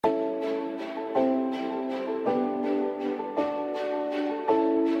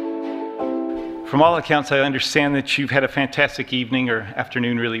From all accounts, I understand that you've had a fantastic evening or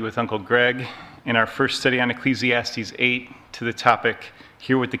afternoon, really, with Uncle Greg in our first study on Ecclesiastes 8 to the topic,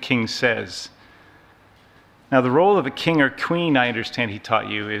 Hear What the King Says. Now, the role of a king or queen, I understand he taught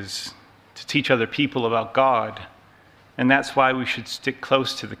you, is to teach other people about God. And that's why we should stick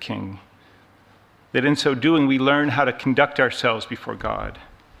close to the king. That in so doing, we learn how to conduct ourselves before God.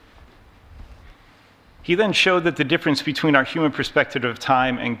 He then showed that the difference between our human perspective of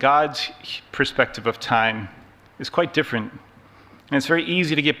time and God's perspective of time is quite different. And it's very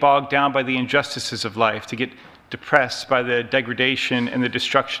easy to get bogged down by the injustices of life, to get depressed by the degradation and the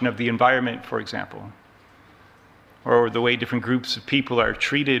destruction of the environment, for example, or the way different groups of people are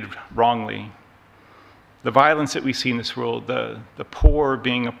treated wrongly. The violence that we see in this world, the poor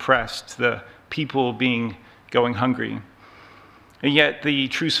being oppressed, the people going hungry. And yet the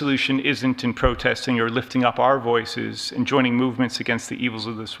true solution isn't in protesting or lifting up our voices and joining movements against the evils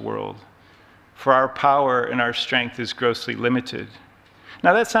of this world. For our power and our strength is grossly limited.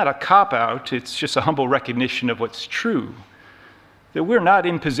 Now that's not a cop-out, it's just a humble recognition of what's true. That we're not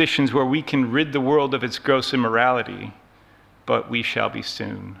in positions where we can rid the world of its gross immorality, but we shall be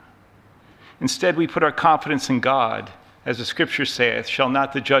soon. Instead, we put our confidence in God. As the scripture saith, shall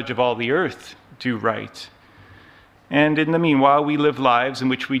not the judge of all the earth do right? And in the meanwhile, we live lives in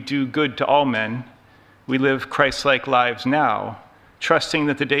which we do good to all men. We live Christ-like lives now, trusting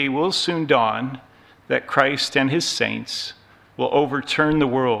that the day will soon dawn, that Christ and his saints will overturn the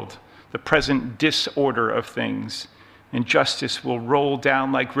world, the present disorder of things, and justice will roll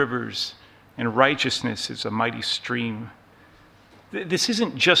down like rivers, and righteousness is a mighty stream. This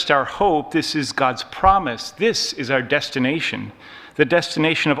isn't just our hope, this is God's promise. This is our destination, the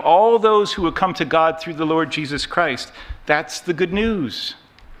destination of all those who will come to God through the Lord Jesus Christ. That's the good news.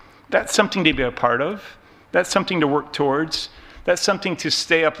 That's something to be a part of. That's something to work towards. That's something to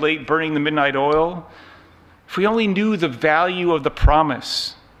stay up late burning the midnight oil. If we only knew the value of the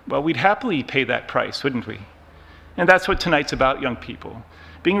promise, well, we'd happily pay that price, wouldn't we? And that's what tonight's about, young people.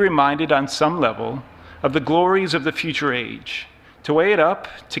 Being reminded on some level of the glories of the future age, to weigh it up,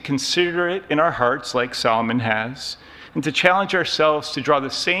 to consider it in our hearts like Solomon has, and to challenge ourselves to draw the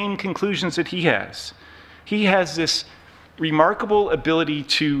same conclusions that he has. He has this remarkable ability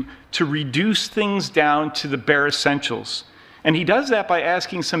to reduce things down to the bare essentials. And he does that by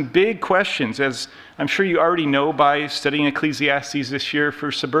asking some big questions, as I'm sure you already know by studying Ecclesiastes this year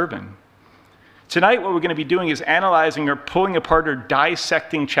for Suburban. Tonight, what we're going to be doing is analyzing or pulling apart or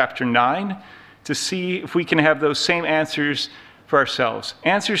dissecting chapter 9 to see if we can have those same answers for ourselves.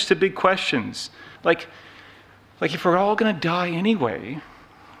 Answers to big questions, like if we're all going to die anyway,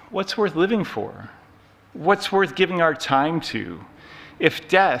 what's worth living for? What's worth giving our time to? If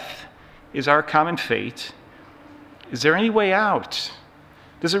death is our common fate, is there any way out?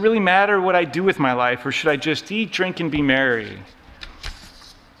 Does it really matter what I do with my life, or should I just eat, drink, and be merry?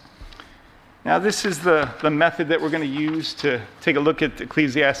 Now, this is the method that we're going to use to take a look at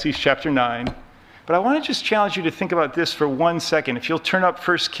Ecclesiastes chapter 9. But I want to just challenge you to think about this for 1 second. If you'll turn up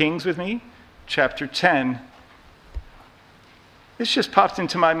 1 Kings with me, chapter 10. This just popped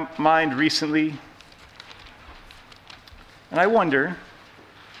into my mind recently. And I wonder,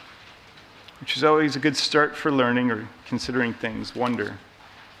 which is always a good start for learning or considering things,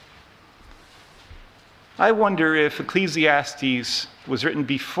 I wonder if Ecclesiastes was written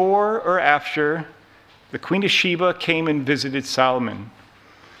before or after the Queen of Sheba came and visited Solomon.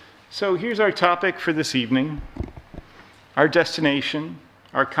 So here's our topic for this evening, our destination,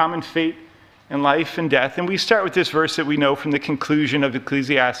 our common fate in life and death. And we start with this verse that we know from the conclusion of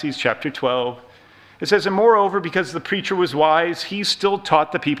Ecclesiastes chapter 12. It says, and moreover, because the preacher was wise, he still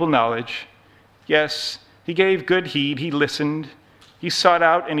taught the people knowledge. Yes, he gave good heed, he listened, he sought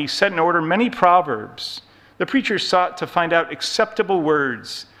out, and he set in order many proverbs. The preacher sought to find out acceptable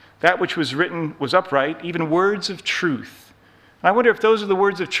words. That which was written was upright, even words of truth. And I wonder if those are the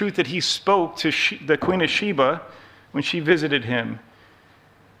words of truth that he spoke to the Queen of Sheba when she visited him.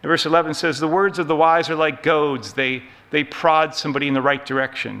 Verse 11 says, the words of the wise are like goads. They prod somebody in the right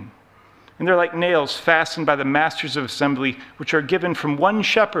direction. And they're like nails fastened by the masters of assembly, which are given from one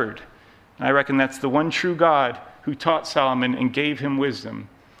shepherd. And I reckon that's the one true God who taught Solomon and gave him wisdom.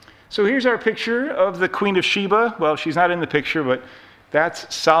 So here's our picture of the Queen of Sheba. Well, she's not in the picture, but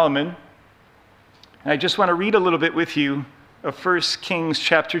that's Solomon. And I just want to read a little bit with you of 1 Kings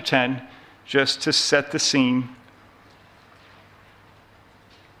chapter 10, just to set the scene.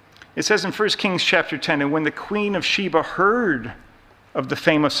 It says in 1 Kings chapter 10, and when the Queen of Sheba heard of the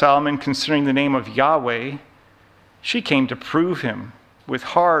fame of Solomon concerning the name of Yahweh, she came to prove him with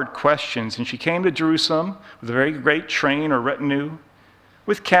hard questions. And she came to Jerusalem with a very great train or retinue,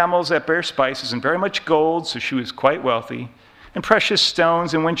 with camels that bear spices and very much gold, so she was quite wealthy, and precious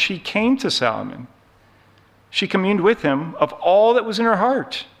stones. And when she came to Solomon, she communed with him of all that was in her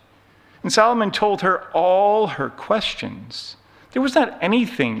heart. And Solomon told her all her questions. There was not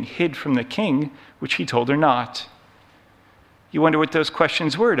anything hid from the king which he told her not. You wonder what those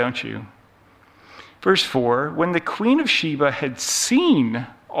questions were, don't you? Verse 4, when the queen of Sheba had seen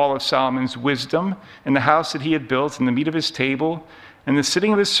all of Solomon's wisdom and the house that he had built and the meat of his table and the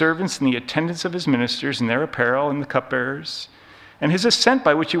sitting of his servants and the attendance of his ministers and their apparel and the cupbearers and his ascent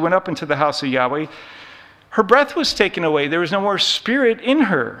by which he went up into the house of Yahweh, her breath was taken away. There was no more spirit in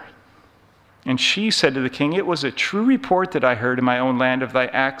her. And she said to the king, it was a true report that I heard in my own land of thy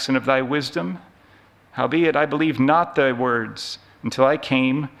acts and of thy wisdom. Howbeit, I believed not thy words until I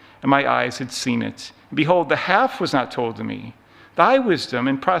came, and my eyes had seen it. Behold, the half was not told to me. Thy wisdom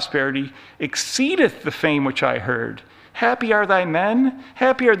and prosperity exceedeth the fame which I heard. Happy are thy men,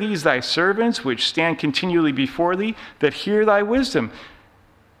 happy are these thy servants, which stand continually before thee, that hear thy wisdom.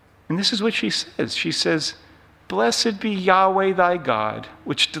 And this is what she says. She says, blessed be Yahweh thy God,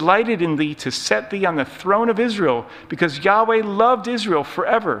 which delighted in thee to set thee on the throne of Israel, because Yahweh loved Israel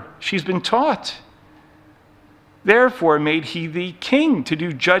forever. She's been taught. Therefore made he thee king to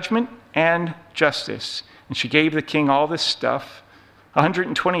do judgment and justice. And she gave the king all this stuff,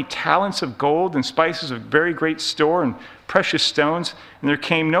 120 talents of gold and spices of very great store and precious stones. And there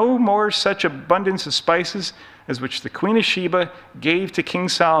came no more such abundance of spices as which the queen of Sheba gave to King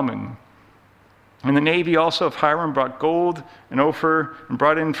Solomon. And the navy also of Hiram brought gold and Ophir, and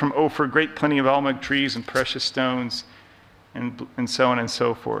brought in from Ophir great plenty of almug trees and precious stones, and so on and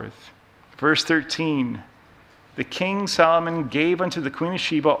so forth. Verse 13, the king Solomon gave unto the queen of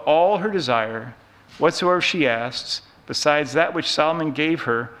Sheba all her desire, whatsoever she asked, besides that which Solomon gave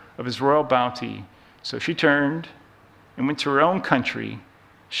her of his royal bounty. So she turned and went to her own country,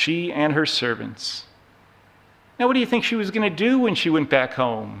 she and her servants. Now, what do you think she was going to do when she went back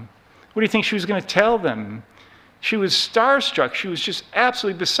home? What do you think she was going to tell them? She was starstruck. She was just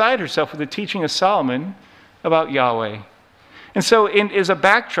absolutely beside herself with the teaching of Solomon about Yahweh. And so, as a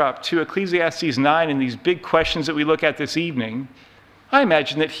backdrop to Ecclesiastes 9 and these big questions that we look at this evening, I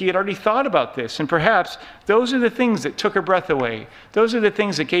imagine that he had already thought about this, and perhaps those are the things that took her breath away. Those are the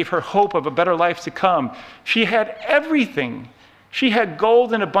things that gave her hope of a better life to come. She had everything. She had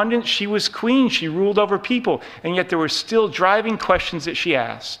gold in abundance. She was queen. She ruled over people. And yet there were still driving questions that she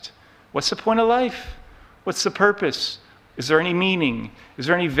asked. What's the point of life? What's the purpose? Is there any meaning? Is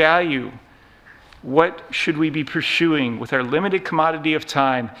there any value? What should we be pursuing with our limited commodity of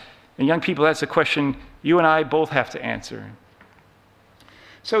time? And young people, that's a question you and I both have to answer.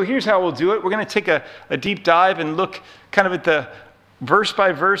 So here's how we'll do it. We're going to take a deep dive and look kind of at the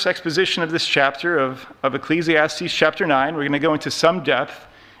verse-by-verse exposition of this chapter of Ecclesiastes chapter 9. We're going to go into some depth.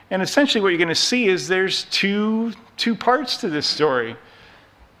 And essentially what you're going to see is there's two parts to this story.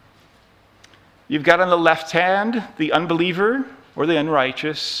 You've got on the left hand the unbeliever or the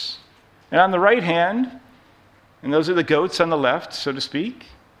unrighteous. And on the right hand, and those are the goats on the left, so to speak,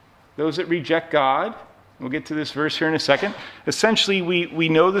 those that reject God. We'll get to this verse here in a second. Essentially, we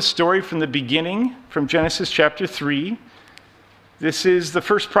know the story from the beginning, from Genesis chapter 3. This is the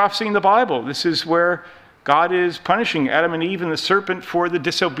first prophecy in the Bible. This is where God is punishing Adam and Eve and the serpent for the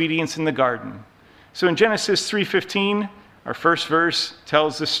disobedience in the garden. So in Genesis 3:15, our first verse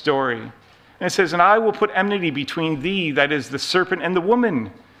tells the story. And it says, and I will put enmity between thee, that is the serpent, and the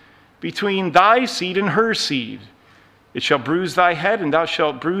woman, between thy seed and her seed. It shall bruise thy head, and thou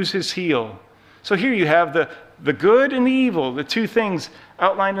shalt bruise his heel. So here you have the good and the evil, the two things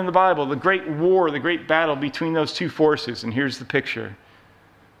outlined in the Bible, the great war, the great battle between those two forces. And here's the picture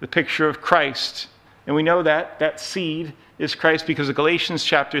of Christ. And we know that seed is Christ because of Galatians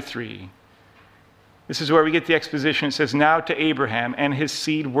chapter 3. This is where we get the exposition. It says, now to Abraham and his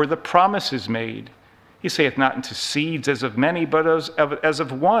seed were the promises made. He saith not unto seeds as of many, but as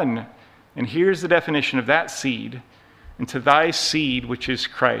of one. And here's the definition of that seed. And to thy seed, which is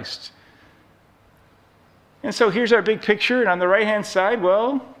Christ. And so here's our big picture. And on the right-hand side,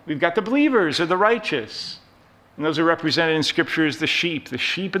 well, we've got the believers or the righteous. And those are represented in Scripture as the sheep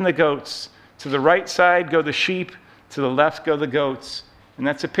and the goats. To the right side go the sheep, to the left go the goats. And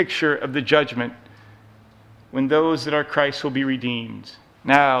that's a picture of the judgment when those that are Christ will be redeemed.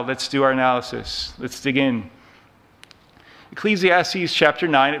 Now, let's do our analysis. Let's dig in. Ecclesiastes chapter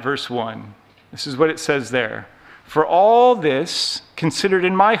 9 at verse 1. This is what it says there. For all this considered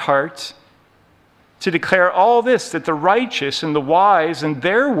in my heart, to declare all this, that the righteous and the wise and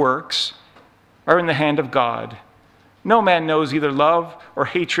their works are in the hand of God. No man knows either love or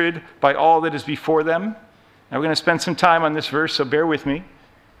hatred by all that is before them. Now we're going to spend some time on this verse, so bear with me.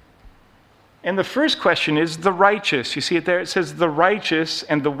 And the first question is the righteous. You see it there? It says the righteous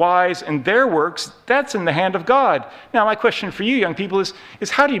and the wise and their works, that's in the hand of God. Now my question for you, young people, is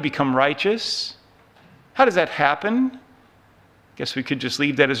how do you become righteous? How does that happen? I guess we could just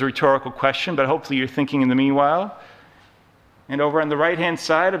leave that as a rhetorical question, but hopefully you're thinking in the meanwhile. And over on the right-hand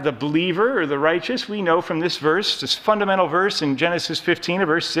side of the believer or the righteous, we know from this verse, this fundamental verse in Genesis 15,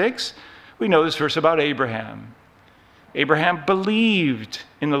 verse 6, we know this verse about Abraham. Abraham believed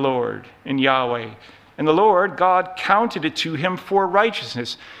in the Lord, in Yahweh. And the Lord, God, counted it to him for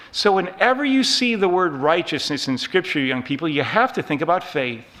righteousness. So whenever you see the word righteousness in Scripture, young people, you have to think about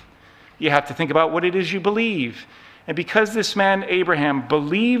faith. You have to think about what it is you believe. And because this man, Abraham,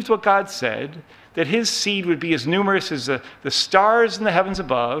 believed what God said, that his seed would be as numerous as the stars in the heavens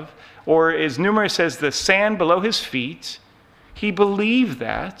above, or as numerous as the sand below his feet, he believed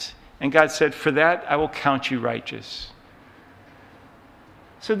that, and God said, for that I will count you righteous.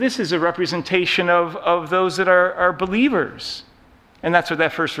 So this is a representation of those that are believers. And that's what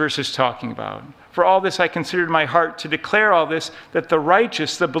that first verse is talking about. For all this I considered in my heart to declare all this, that the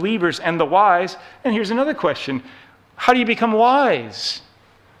righteous, the believers, and the wise. And here's another question. How do you become wise?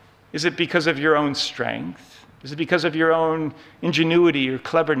 Is it because of your own strength? Is it because of your own ingenuity or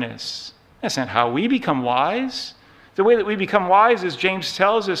cleverness? That's not how we become wise. The way that we become wise, as James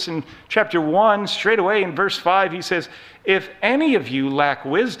tells us in chapter 1, straight away in verse 5, he says, if any of you lack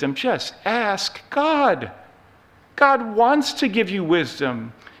wisdom, just ask God. God wants to give you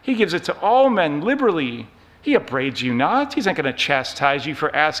wisdom. He gives it to all men liberally. He upbraids you not. He's not going to chastise you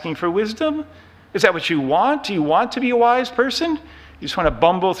for asking for wisdom. Is that what you want? Do you want to be a wise person? You just want to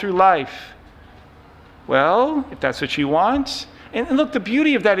bumble through life. Well, if that's what you want. And look, the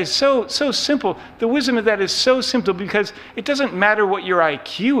beauty of that is so simple. The wisdom of that is so simple because it doesn't matter what your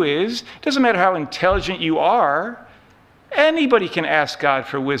IQ is. It doesn't matter how intelligent you are. Anybody can ask God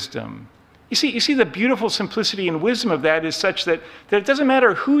for wisdom. You see the beautiful simplicity and wisdom of that is such that it doesn't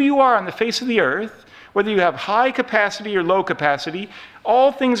matter who you are on the face of the earth, whether you have high capacity or low capacity,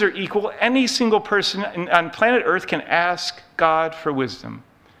 all things are equal. Any single person on planet Earth can ask God for wisdom.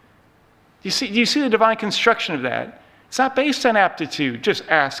 Do you see the divine construction of that? It's not based on aptitude. Just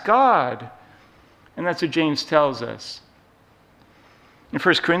ask God. And that's what James tells us. In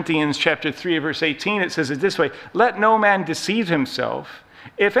 1 Corinthians chapter 3, verse 18, it says it this way, let no man deceive himself.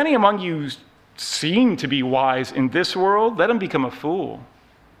 If any among you seem to be wise in this world, let him become a fool,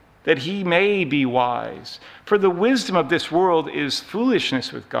 that he may be wise. For the wisdom of this world is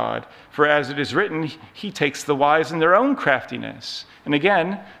foolishness with God. For as it is written, he takes the wise in their own craftiness. And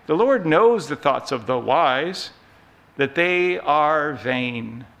again, the Lord knows the thoughts of the wise, that they are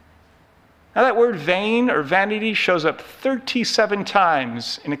vain. Now that word vain or vanity shows up 37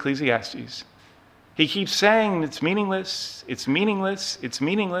 times in Ecclesiastes. He keeps saying it's meaningless, it's meaningless, it's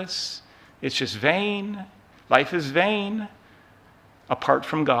meaningless. It's just vain. Life is vain apart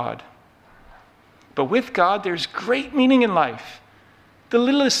from God. But with God, there's great meaning in life. The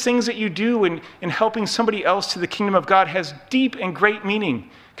littlest things that you do in helping somebody else to the kingdom of God has deep and great meaning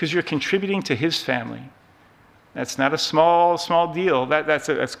because you're contributing to his family. That's not a small deal.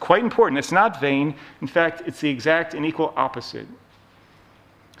 That's quite important. It's not vain. In fact, it's the exact and equal opposite.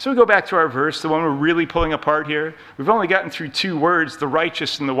 So we go back to our verse, the one we're really pulling apart here. We've only gotten through two words, the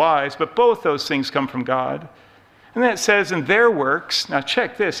righteous and the wise, but both those things come from God. And then it says, in their works, now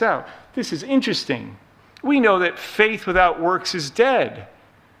check this out. This is interesting. We know that faith without works is dead.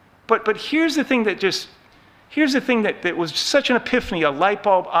 But here's the thing that was such an epiphany, a light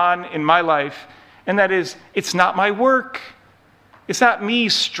bulb on in my life, and that is, it's not my work. It's not me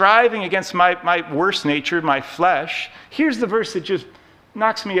striving against my worst nature, my flesh. Here's the verse that just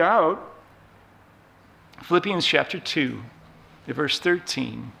knocks me out. Philippians chapter 2, verse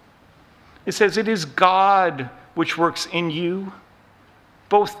 13. It says, it is God which works in you,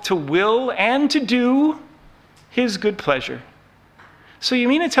 both to will and to do his good pleasure. So you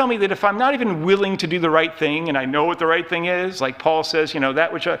mean to tell me that if I'm not even willing to do the right thing, and I know what the right thing is, like Paul says,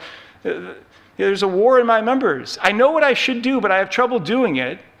 that which there's a war in my members. I know what I should do, but I have trouble doing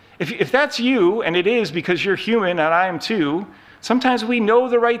it. If that's you, and it is because you're human and I am too, sometimes we know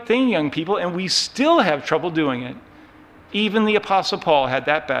the right thing, young people, and we still have trouble doing it. Even the Apostle Paul had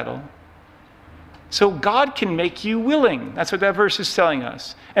that battle. So God can make you willing. That's what that verse is telling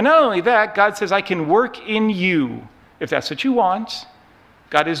us. And not only that, God says, I can work in you. If that's what you want,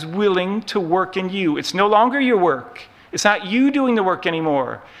 God is willing to work in you. It's no longer your work. It's not you doing the work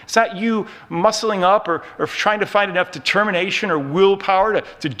anymore. It's not you muscling up or trying to find enough determination or willpower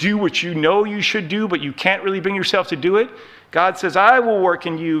to do what you know you should do, but you can't really bring yourself to do it. God says, I will work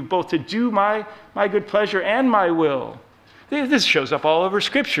in you both to do my good pleasure and my will. This shows up all over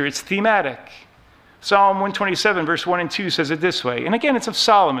Scripture. It's thematic. Psalm 127, verse 1 and 2 says it this way. And again, it's of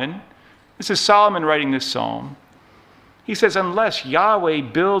Solomon. This is Solomon writing this psalm. He says, unless Yahweh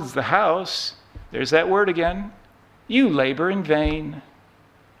builds the house, there's that word again, you labor in vain.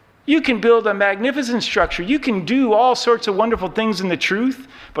 You can build a magnificent structure. You can do all sorts of wonderful things in the truth,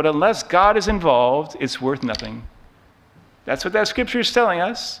 but unless God is involved, it's worth nothing. That's what that scripture is telling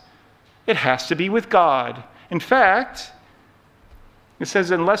us. It has to be with God. In fact, it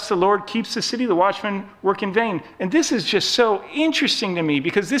says, unless the Lord keeps the city, the watchmen work in vain. And this is just so interesting to me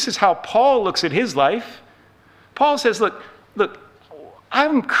because this is how Paul looks at his life. Paul says, look,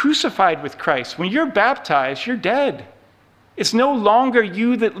 I'm crucified with Christ. When you're baptized, you're dead. It's no longer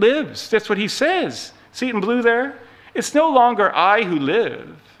you that lives. That's what he says. See it in blue there? It's no longer I who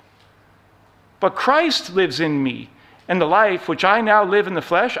live, but Christ lives in me. And the life which I now live in the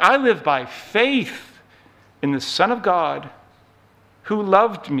flesh, I live by faith in the Son of God, who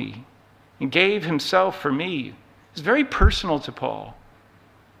loved me and gave himself for me. It's very personal to Paul.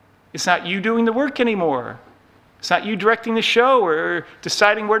 It's not you doing the work anymore. It's not you directing the show or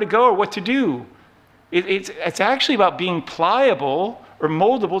deciding where to go or what to do. It's actually about being pliable or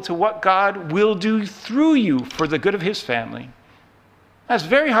moldable to what God will do through you for the good of his family. That's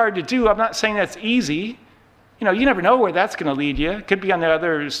very hard to do. I'm not saying that's easy. You never know where that's going to lead you. It could be on the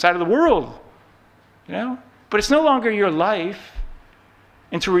other side of the world, But it's no longer your life.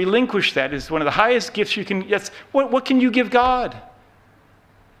 And to relinquish that is one of the highest gifts you can. What can you give God?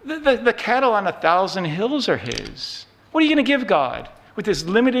 The cattle on 1,000 hills are his. What are you going to give God with this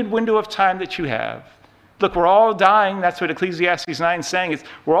limited window of time that you have? Look, we're all dying. That's what Ecclesiastes 9 is saying.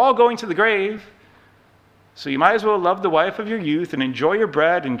 We're all going to the grave. So you might as well love the wife of your youth and enjoy your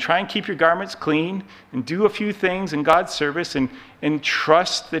bread and try and keep your garments clean and do a few things in God's service and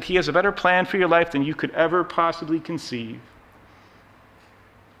trust that he has a better plan for your life than you could ever possibly conceive.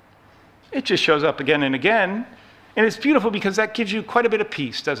 It just shows up again and again. And it's beautiful because that gives you quite a bit of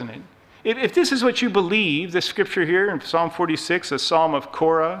peace, doesn't it? If this is what you believe, this scripture here in Psalm 46, a psalm of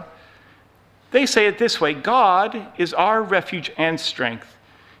Korah, they say it this way: God is our refuge and strength.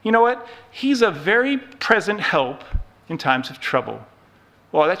 You know what? He's a very present help in times of trouble.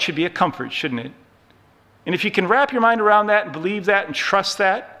 Well, that should be a comfort, shouldn't it? And if you can wrap your mind around that and believe that and trust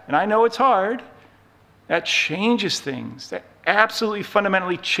that, and I know it's hard, that changes things. That absolutely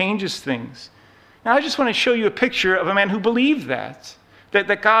fundamentally changes things. Now, I just want to show you a picture of a man who believed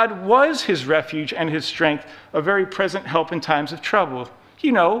that God was his refuge and his strength, a very present help in times of trouble.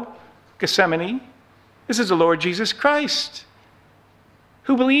 Gethsemane. This is the Lord Jesus Christ,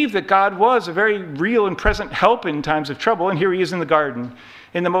 who believed that God was a very real and present help in times of trouble. And here he is in the garden,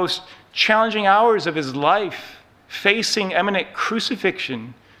 in the most challenging hours of his life, facing imminent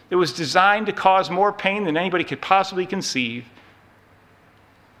crucifixion that was designed to cause more pain than anybody could possibly conceive.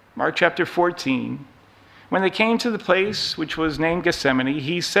 Mark chapter 14. When they came to the place which was named Gethsemane,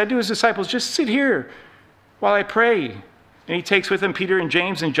 he said to his disciples, just sit here while I pray. And he takes with him Peter and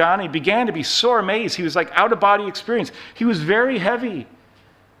James and John. He began to be sore amazed. He was like out-of-body experience. He was very heavy.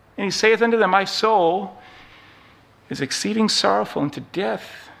 And he saith unto them, my soul is exceeding sorrowful unto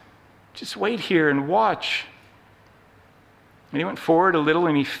death. Just wait here and watch. And he went forward a little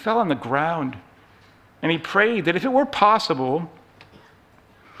and he fell on the ground. And he prayed that if it were possible,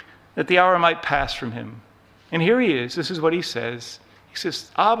 that the hour might pass from him. And here he is. This is what he says. He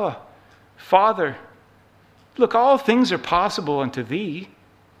says, Abba, Father, look, all things are possible unto thee.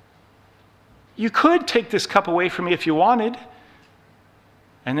 You could take this cup away from me if you wanted.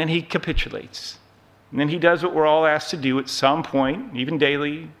 And then he capitulates. And then he does what we're all asked to do at some point, even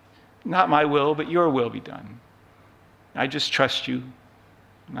daily. Not my will, but your will be done. I just trust you.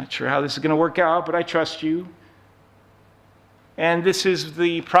 I'm not sure how this is going to work out, but I trust you. And this is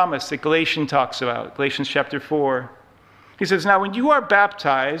the promise that Galatians talks about, Galatians chapter 4. He says, now when you are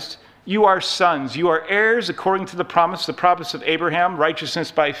baptized, you are sons. You are heirs according to the promise of Abraham, righteousness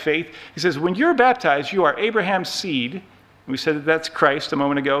by faith. He says, when you're baptized, you are Abraham's seed. We said that that's Christ a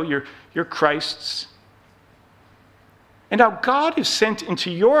moment ago. You're Christ's. And now God has sent into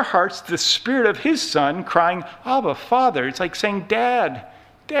your hearts the Spirit of his Son, crying, Abba, Father. It's like saying, Dad,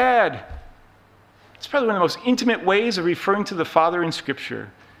 Dad. It's probably one of the most intimate ways of referring to the Father in Scripture.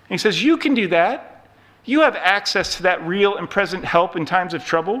 And he says, you can do that. You have access to that real and present help in times of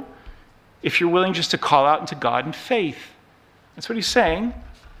trouble if you're willing just to call out into God in faith. That's what he's saying.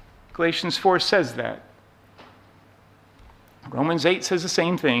 Galatians 4 says that. Romans 8 says the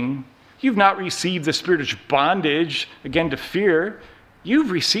same thing. You've not received the spirit of bondage, again, to fear. You've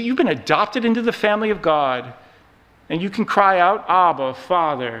been adopted into the family of God. And you can cry out, Abba,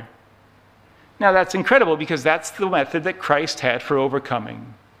 Father. Now that's incredible because that's the method that Christ had for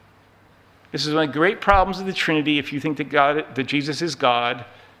overcoming. This is one of the great problems of the Trinity. If you think that Jesus is God,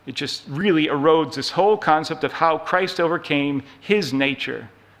 it just really erodes this whole concept of how Christ overcame his nature.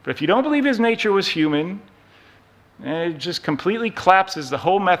 But if you don't believe his nature was human, it just completely collapses the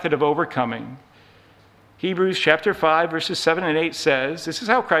whole method of overcoming. Hebrews chapter 5, verses 7 and 8 says, this is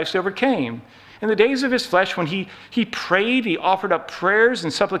how Christ overcame. In the days of his flesh, when he prayed, he offered up prayers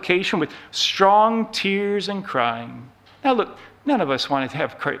and supplication with strong tears and crying. Now look, none of us want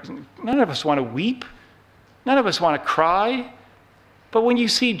to weep. None of us want to cry. But when you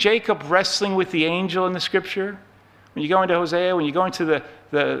see Jacob wrestling with the angel in the scripture, when you go into Hosea, when you go into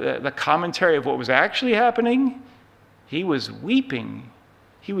the commentary of what was actually happening, he was weeping.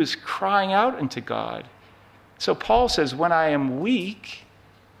 He was crying out unto God. So Paul says, when I am weak,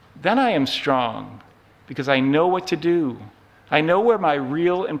 then I am strong, because I know what to do. I know where my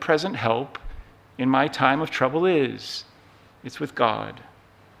real and present help in my time of trouble is. It's with God.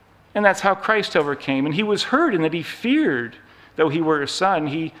 And that's how Christ overcame. And he was heard in that he feared, though he were a son.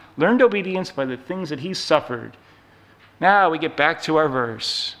 He learned obedience by the things that he suffered. Now we get back to our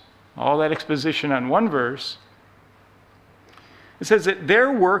verse. All that exposition on one verse. It says that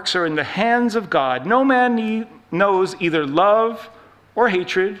their works are in the hands of God. No man knows either love or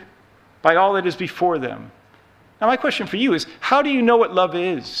hatred by all that is before them. Now my question for you is, how do you know what love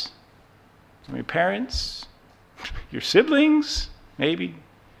is? Your parents? Your siblings? Maybe.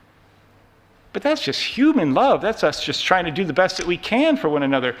 But that's just human love. That's us just trying to do the best that we can for one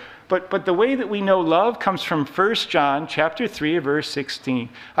another. But the way that we know love comes from 1 John chapter 3, verse 16.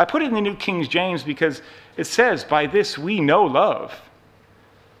 I put it in the New King James because it says, by this we know love.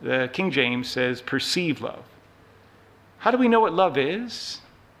 The King James says, perceive love. How do we know what love is?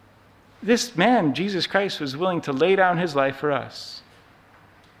 This man, Jesus Christ, was willing to lay down his life for us.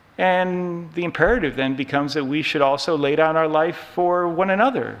 And the imperative then becomes that we should also lay down our life for one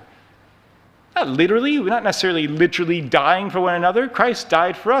another. Not literally, we're not necessarily literally dying for one another. Christ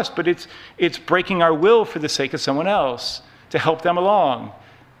died for us, but it's breaking our will for the sake of someone else, to help them along,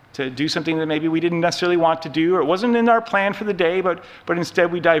 to do something that maybe we didn't necessarily want to do, or it wasn't in our plan for the day, but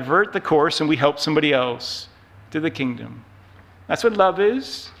instead we divert the course and we help somebody else to the kingdom. That's what love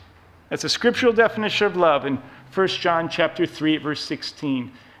is. That's a scriptural definition of love in 1 John chapter 3, verse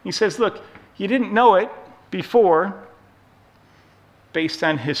 16. He says, look, you didn't know it before based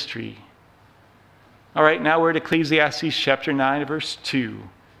on history. All right, now we're at Ecclesiastes chapter 9, verse 2.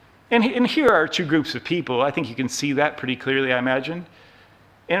 And here are two groups of people. I think you can see that pretty clearly, I imagine.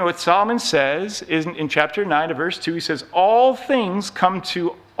 And what Solomon says is in chapter 9, verse 2, he says, all things come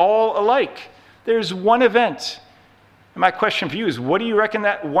to all alike. There's one event. And my question for you is, what do you reckon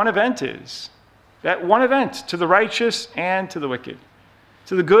that one event is? That one event to the righteous and to the wicked,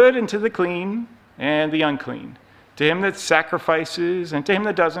 to the good and to the clean and the unclean, to him that sacrifices and to him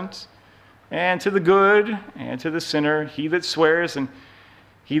that doesn't, and to the good and to the sinner, he that swears and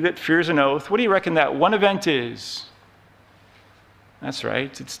he that fears an oath. What do you reckon that one event is? That's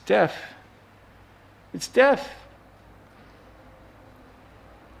right, it's death. It's death.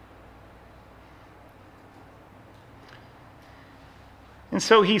 And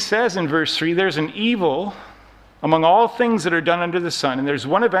so he says in verse 3, there's an evil among all things that are done under the sun, and there's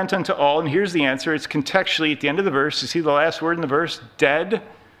one event unto all, and here's the answer. It's contextually at the end of the verse. You see the last word in the verse, dead.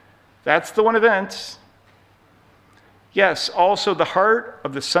 That's the one event. Yes, also the heart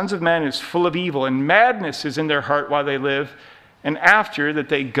of the sons of men is full of evil, and madness is in their heart while they live, and after that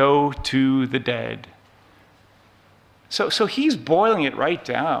they go to the dead. So he's boiling it right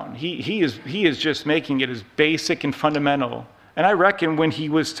down. He is just making it as basic and fundamental. And I reckon when he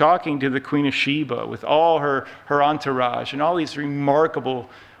was talking to the Queen of Sheba with all her entourage and all these remarkable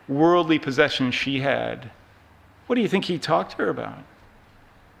worldly possessions she had, what do you think he talked to her about?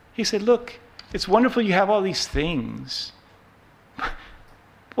 He said, look, it's wonderful you have all these things.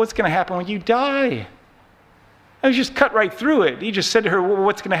 What's going to happen when you die? I was just cut right through it. He just said to her, well,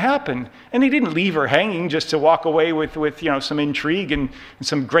 what's going to happen? And he didn't leave her hanging just to walk away with some intrigue and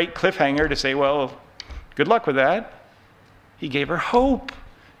some great cliffhanger to say, well, good luck with that. He gave her hope.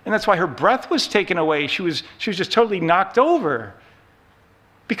 And that's why her breath was taken away. She was just totally knocked over.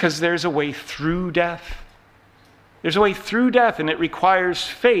 Because there's a way through death. There's a way through death, and it requires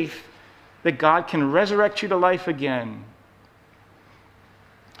faith that God can resurrect you to life again.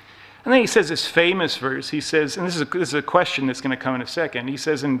 And then he says this famous verse. He says, and this is a question that's going to come in a second. He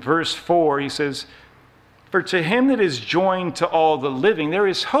says in verse 4, he says, For to him that is joined to all the living, there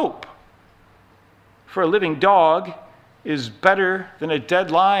is hope. For a living dog is better than a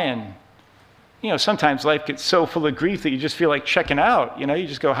dead lion. Sometimes life gets so full of grief that you just feel like checking out. You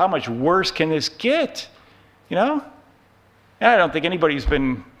just go, how much worse can this get? And I don't think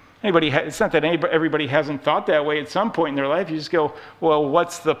it's not that everybody hasn't thought that way at some point in their life. You just go, well,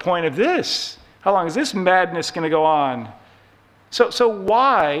 what's the point of this? How long is this madness going to go on? So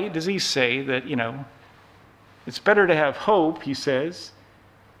why does he say that, it's better to have hope, he says.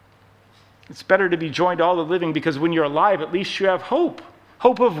 It's better to be joined to all the living because when you're alive, at least you have hope.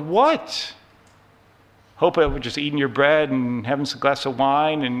 Hope of what? Hope of just eating your bread and having a glass of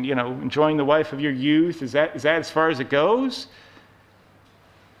wine and, enjoying the wife of your youth. Is that as far as it goes?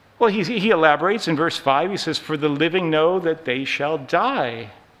 Well, he elaborates in verse 5. He says, for the living know that they shall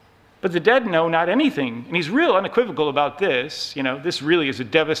die, but the dead know not anything. And he's real unequivocal about this. This really is a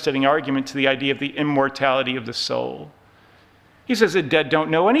devastating argument to the idea of the immortality of the soul. He says the dead don't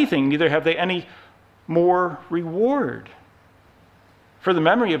know anything, neither have they any more reward. For the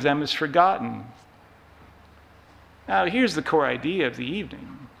memory of them is forgotten. Now, here's the core idea of the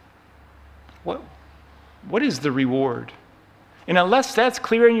evening. What is the reward? And unless that's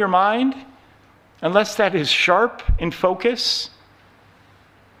clear in your mind, unless that is sharp in focus,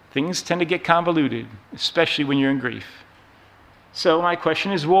 things tend to get convoluted, especially when you're in grief. So my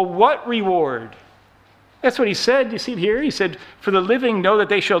question is, well, what reward? That's what he said. You see it here? He said, for the living know that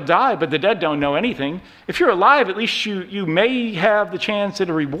they shall die, but the dead don't know anything. If you're alive, at least you may have the chance at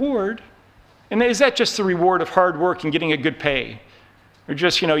a reward. And is that just the reward of hard work and getting a good pay? Or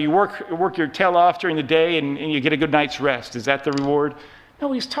just, you work your tail off during the day and you get a good night's rest. Is that the reward?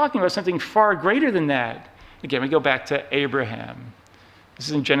 No, he's talking about something far greater than that. Again, we go back to Abraham. This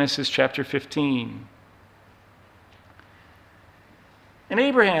is in Genesis chapter 15. And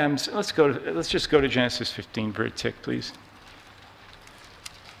Abraham's, let's just go to Genesis 15 for a tick, please.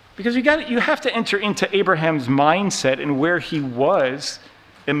 Because you have to enter into Abraham's mindset and where he was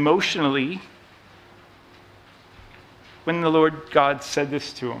emotionally when the Lord God said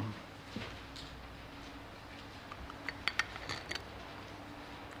this to him.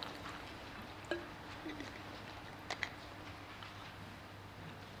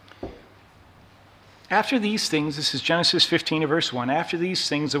 After these things, this is Genesis 15, verse 1. After these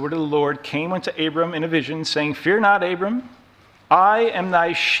things, the word of the Lord came unto Abram in a vision, saying, fear not, Abram, I am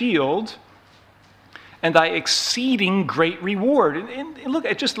thy shield and thy exceeding great reward. And look,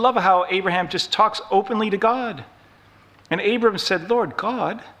 I just love how Abraham just talks openly to God. And Abram said, Lord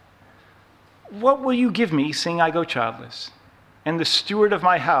God, what will you give me, seeing I go childless? And the steward of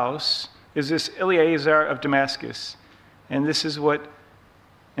my house is this Eliezer of Damascus. And this is what,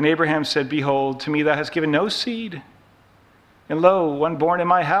 and Abraham said, behold, to me thou hast given no seed. And lo, one born in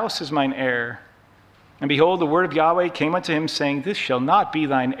my house is mine heir. And behold, the word of Yahweh came unto him, saying, this shall not be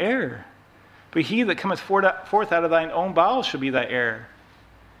thine heir, but he that cometh forth out of thine own bowels shall be thy heir.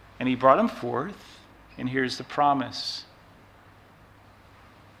 And he brought him forth, and here's the promise.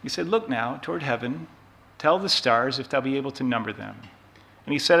 He said, look now toward heaven, tell the stars if thou be able to number them.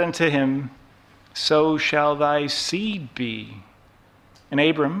 And he said unto him, so shall thy seed be. And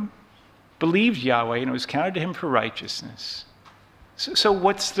Abram believed Yahweh, and it was counted to him for righteousness. So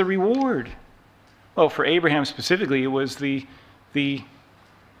what's the reward? Well, for Abraham specifically, it was the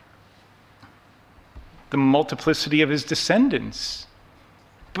multiplicity of his descendants.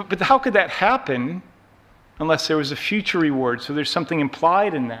 But how could that happen unless there was a future reward? So there's something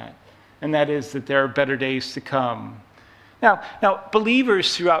implied in that, and that is that there are better days to come. Now,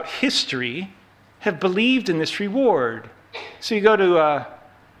 believers throughout history have believed in this reward. So you go to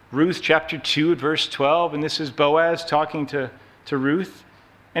Ruth chapter 2 at verse 12, and this is Boaz talking to Ruth,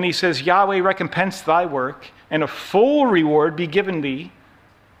 and he says, Yahweh recompense thy work, and a full reward be given thee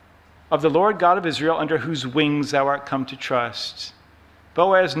of the Lord God of Israel, under whose wings thou art come to trust.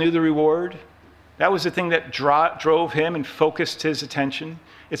 Boaz knew the reward. That was the thing that drove him and focused his attention.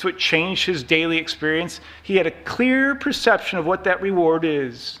 It's what changed his daily experience. He had a clear perception of what that reward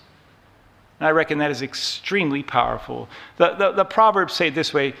is. And I reckon that is extremely powerful. The Proverbs say it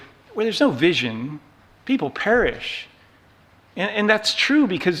this way, where there's no vision, people perish. And that's true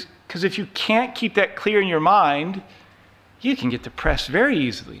because if you can't keep that clear in your mind, you can get depressed very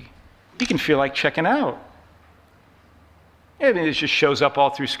easily. You can feel like checking out. I mean, it just shows up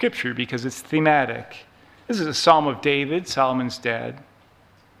all through Scripture because it's thematic. This is a Psalm of David, Solomon's dad.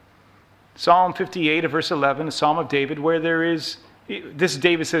 Psalm 58, verse 11, a Psalm of David, where this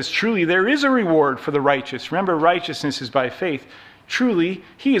David says, truly there is a reward for the righteous. Remember, righteousness is by faith. Truly,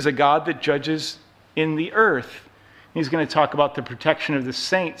 he is a God that judges in the earth. He's going to talk about the protection of the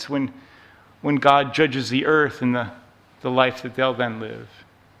saints when when God judges the earth and the life that they'll then live.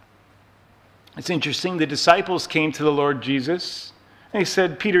 It's interesting, the disciples came to the Lord Jesus,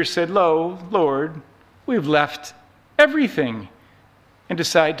 and Peter said, "Lo, Lord, we've left everything and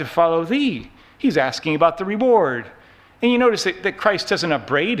decided to follow thee." He's asking about the reward. And you notice that Christ doesn't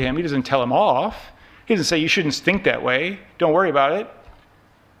upbraid him. He doesn't tell him off. He doesn't say, "You shouldn't think that way. Don't worry about it."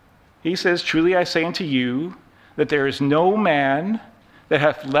 He says, "Truly I say unto you, that there is no man that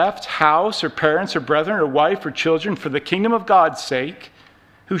hath left house or parents or brethren or wife or children for the kingdom of God's sake,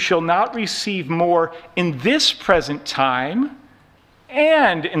 who shall not receive more in this present time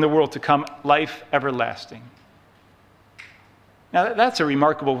and in the world to come life everlasting." Now that's a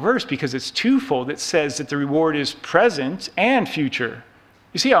remarkable verse because it's twofold. It says that the reward is present and future.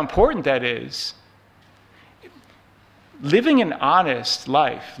 You see how important that is? Living an honest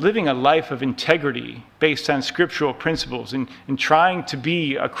life, living a life of integrity based on scriptural principles and trying to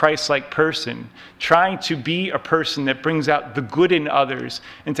be a Christ-like person, trying to be a person that brings out the good in others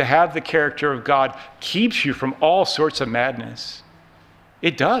and to have the character of God keeps you from all sorts of madness.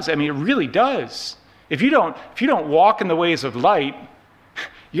 It does. I mean, it really does. If you don't walk in the ways of light,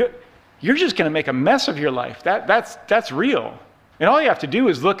 you're just going to make a mess of your life. That's real. And all you have to do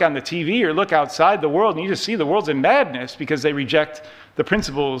is look on the TV or look outside the world, and you just see the world's in madness because they reject the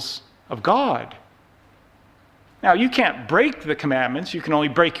principles of God. Now, you can't break the commandments. You can only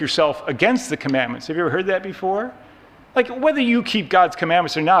break yourself against the commandments. Have you ever heard that before? Like, whether you keep God's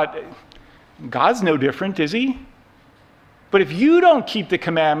commandments or not, God's no different, is he? But if you don't keep the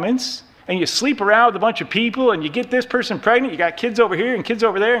commandments and you sleep around with a bunch of people and you get this person pregnant, you got kids over here and kids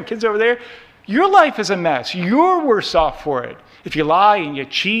over there and kids over there, your life is a mess. You're worse off for it. If you lie and you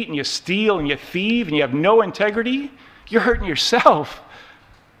cheat and you steal and you thieve and you have no integrity, you're hurting yourself.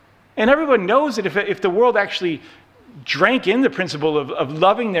 And everyone knows that if the world actually drank in the principle of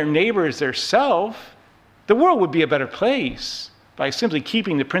loving their neighbor as their self, the world would be a better place by simply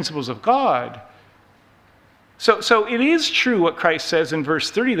keeping the principles of God. So it is true what Christ says in verse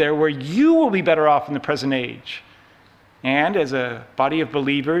 30 there, where you will be better off in the present age. And as a body of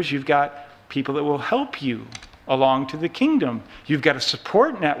believers, you've got people that will help you along to the kingdom. You've got a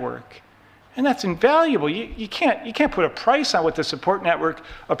support network. And that's invaluable. You can't put a price on what the support network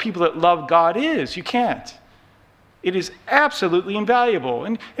of people that love God is. You can't. It is absolutely invaluable.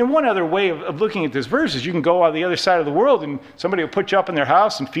 And one other way of looking at this verse is you can go on the other side of the world and somebody will put you up in their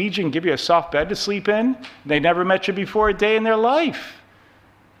house and feed you and give you a soft bed to sleep in. They never met you before a day in their life.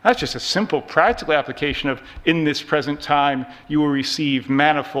 That's just a simple, practical application of, in this present time, you will receive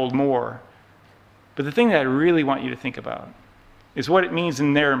manifold more. But the thing that I really want you to think about is what it means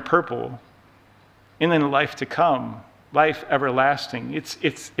in there in purple, and then the life to come, life everlasting.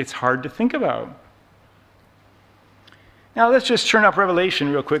 It's hard to think about. Now let's just turn up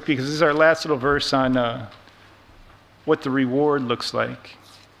Revelation real quick because this is our last little verse on what the reward looks like.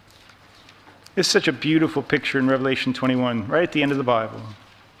 It's such a beautiful picture in Revelation 21, right at the end of the Bible.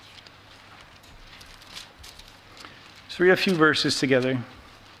 So we have a few verses together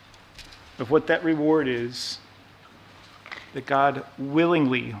of what that reward is that God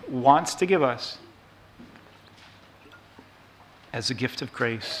willingly wants to give us as a gift of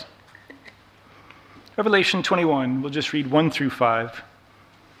grace. Revelation 21, we'll just read 1 through 5.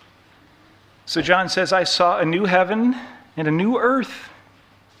 So John says, "I saw a new heaven and a new earth.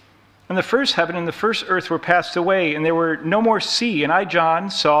 And the first heaven and the first earth were passed away, and there were no more sea. And I, John,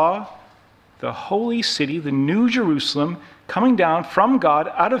 saw the holy city, the new Jerusalem, coming down from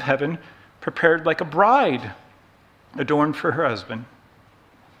God out of heaven, prepared like a bride, adorned for her husband.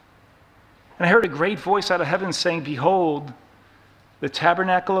 And I heard a great voice out of heaven saying, Behold, the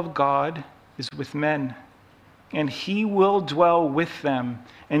tabernacle of God is with men, and he will dwell with them,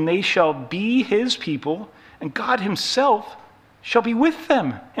 and they shall be his people, and God himself shall be with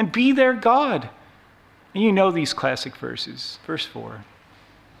them and be their God." And you know these classic verses. Verse 4,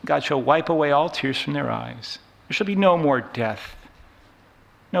 "God shall wipe away all tears from their eyes. There shall be no more death,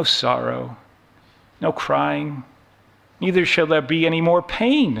 no sorrow, no crying, neither shall there be any more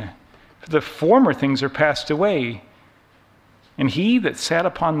pain, for the former things are passed away. And he that sat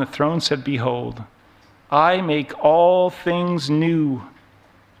upon the throne said, Behold, I make all things new.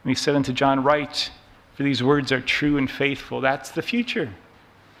 And he said unto John, Write, for these words are true and faithful." That's the future.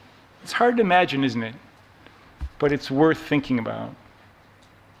 It's hard to imagine, isn't it? But it's worth thinking about.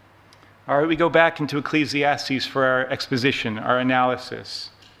 All right, we go back into Ecclesiastes for our exposition, our analysis.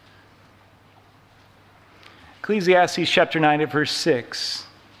 Ecclesiastes chapter 9 at verse 6.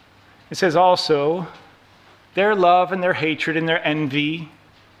 It says also, their love and their hatred and their envy.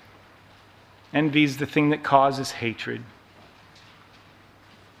 Envy is the thing that causes hatred.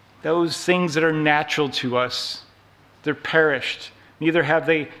 those things that are natural to us, they're perished. Neither have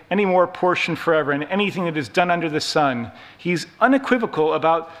they any more portion forever in anything that is done under the sun. He's unequivocal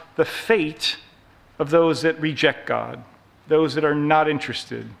about the fate of those that reject God, those that are not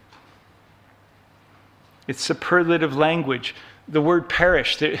interested. It's superlative language. The word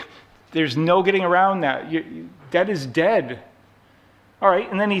perish, there's no getting around that. Dead is dead. All right,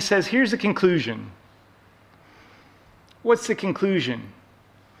 and then he says, here's the conclusion. What's the conclusion?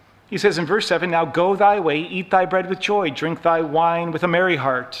 He says in verse 7, now go thy way, eat thy bread with joy, drink thy wine with a merry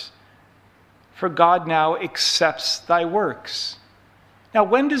heart, for God now accepts thy works. Now,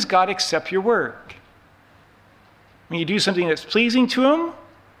 when does God accept your work? When you do something that's pleasing to him,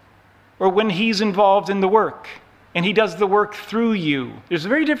 or when he's involved in the work, and he does the work through you? There's a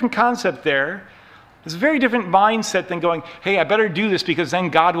very different concept there. There's a very different mindset than going, hey, I better do this because then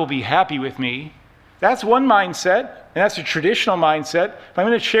God will be happy with me. That's one mindset, and that's a traditional mindset. But I'm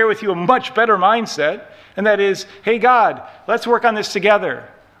going to share with you a much better mindset, and that is, hey, God, let's work on this together.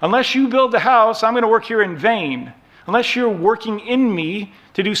 Unless you build the house, I'm going to work here in vain. Unless you're working in me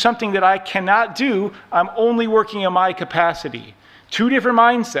to do something that I cannot do, I'm only working in my capacity. Two different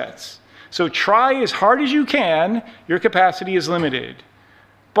mindsets. So try as hard as you can. Your capacity is limited.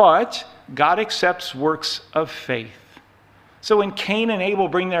 But God accepts works of faith. So when Cain and Abel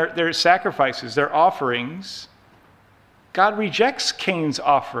bring their sacrifices, their offerings, God rejects Cain's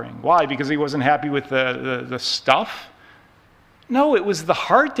offering. Why? Because he wasn't happy with the stuff? No, it was the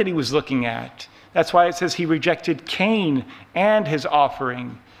heart that he was looking at. That's why it says he rejected Cain and his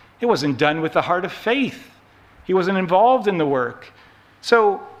offering. It wasn't done with the heart of faith. He wasn't involved in the work.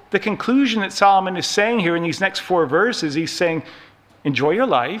 So the conclusion that Solomon is saying here in these next 4 verses, he's saying, enjoy your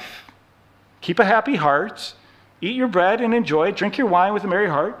life, keep a happy heart, eat your bread and enjoy it, drink your wine with a merry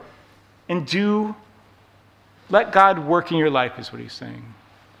heart, and let God work in your life, is what he's saying.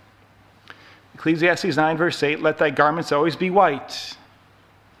 Ecclesiastes 9 verse 8, let thy garments always be white.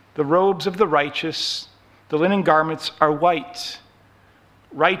 The robes of the righteous, the linen garments are white.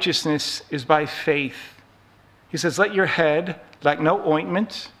 Righteousness is by faith. He says, let your head lack no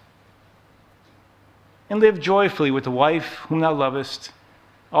ointment, and live joyfully with the wife whom thou lovest,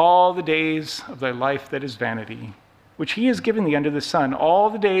 all the days of thy life that is vanity, which he has given thee under the sun, all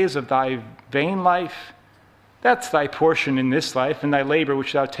the days of thy vain life. That's thy portion in this life, and thy labor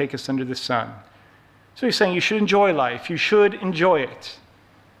which thou takest under the sun. So he's saying you should enjoy life. You should enjoy it.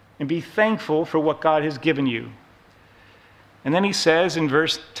 And be thankful for what God has given you. And then he says in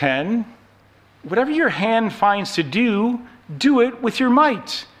verse 10, whatever your hand finds to do, do it with your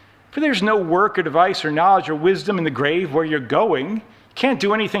might. For there's no work or device or knowledge or wisdom in the grave where you're going. You can't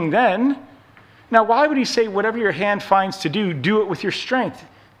do anything then. Now, why would he say whatever your hand finds to do it with your strength?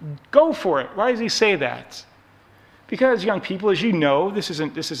 Go for it. Why does he say that? Because, young people, as you know, this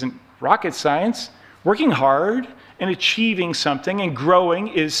isn't rocket science. Working hard and achieving something and growing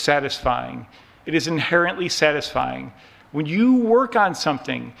is satisfying. It is inherently satisfying. When you work on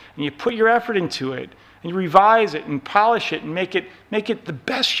something and you put your effort into it and you revise it and polish it and make it the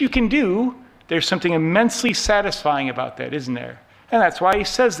best you can do, there's something immensely satisfying about that, isn't there? And that's why he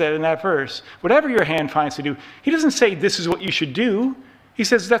says that in that verse. Whatever your hand finds to do, he doesn't say this is what you should do. He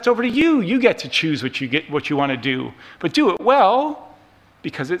says that's over to you. You get to choose what you want to do. But do it well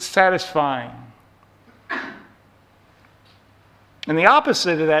because it's satisfying. And the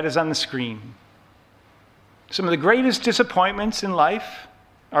opposite of that is on the screen. Some of the greatest disappointments in life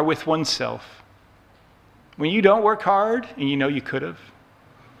are with oneself. When you don't work hard and you know you could have.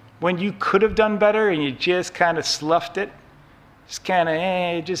 When you could have done better and you just kind of sloughed it. Just kind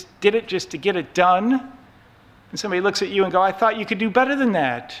of, just did it just to get it done. And somebody looks at you and go, I thought you could do better than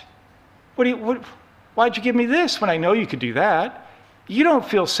that. Why'd you give me this when I know you could do that? You don't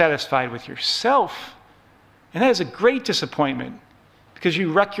feel satisfied with yourself. And that is a great disappointment because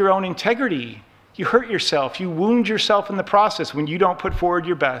you wreck your own integrity. You hurt yourself. You wound yourself in the process when you don't put forward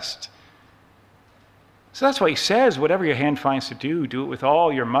your best. So that's why he says, whatever your hand finds to do it with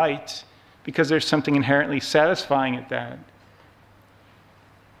all your might, because there's something inherently satisfying at that.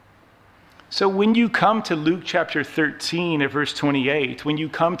 So when you come to Luke chapter 13 at verse 28, when you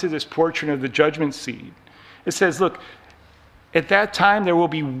come to this portrait of the judgment seat, it says, look, at that time there will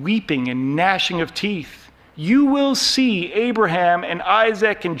be weeping and gnashing of teeth. You will see Abraham and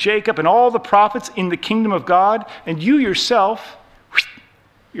Isaac and Jacob and all the prophets in the kingdom of God, and you yourself,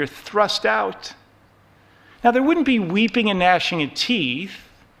 you're thrust out. Now, there wouldn't be weeping and gnashing of teeth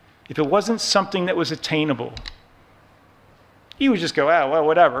if it wasn't something that was attainable. You would just go, oh, well,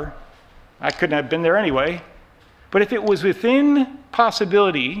 whatever. I couldn't have been there anyway. But if it was within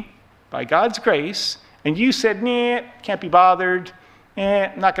possibility, by God's grace, and you said, nah, can't be bothered,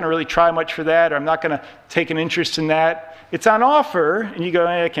 I'm not going to really try much for that, or I'm not going to take an interest in that. It's on offer, and you go,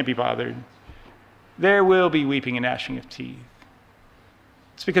 I can't be bothered. There will be weeping and gnashing of teeth.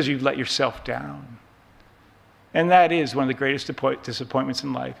 It's because you've let yourself down. And that is one of the greatest disappointments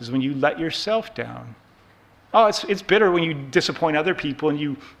in life, is when you let yourself down. Oh, it's bitter when you disappoint other people and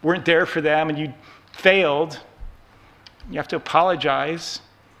you weren't there for them and you failed. You have to apologize.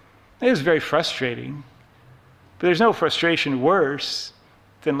 It is very frustrating. But there's no frustration worse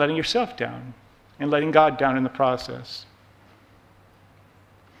than letting yourself down and letting God down in the process.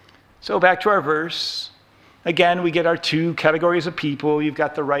 So back to our verse. Again, we get our two categories of people. You've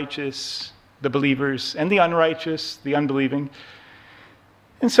got the righteous, the believers, and the unrighteous, the unbelieving.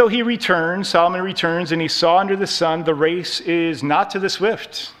 And so he returns, Solomon returns, and he saw under the sun the race is not to the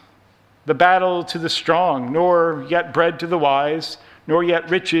swift, the battle to the strong, nor yet bread to the wise, nor yet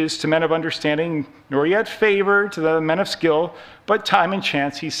riches to men of understanding, nor yet favor to the men of skill, but time and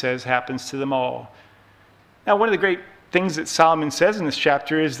chance, he says, happens to them all. Now, one of the great things that Solomon says in this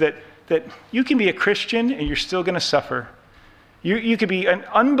chapter is that you can be a Christian and you're still going to suffer. You could be an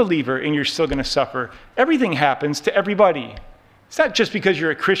unbeliever and you're still going to suffer. Everything happens to everybody. It's not just because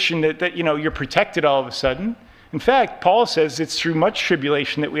you're a Christian that you're protected all of a sudden. In fact, Paul says it's through much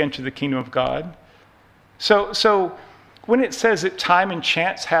tribulation that we enter the kingdom of God. So when it says that time and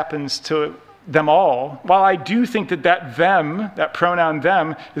chance happens to them all, while I do think that them, that pronoun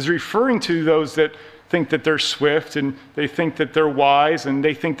them, is referring to those that think that they're swift and they think that they're wise and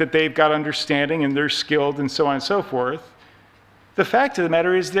they think that they've got understanding and they're skilled and so on and so forth, the fact of the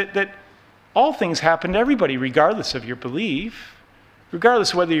matter is that all things happen to everybody, regardless of your belief,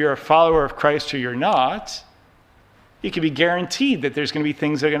 regardless of whether you're a follower of Christ or you're not. You can be guaranteed that there's going to be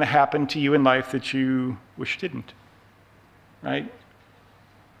things that are going to happen to you in life that you wish didn't, right?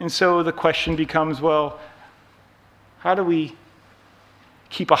 And so the question becomes, well, how do we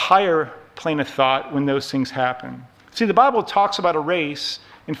keep a higher plane of thought when those things happen? See, the Bible talks about a race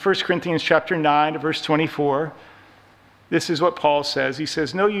in 1 Corinthians chapter 9, verse 24. This is what Paul says. He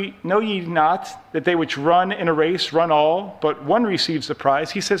says, know ye not that they which run in a race run all, but one receives the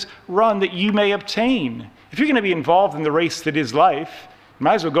prize? He says, run that you may obtain. If you're going to be involved in the race that is life, you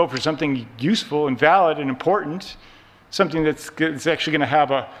might as well go for something useful and valid and important, something that's actually going to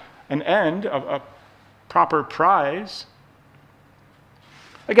have an end, a proper prize.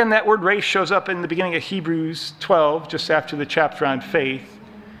 Again, that word race shows up in the beginning of Hebrews 12, just after the chapter on faith.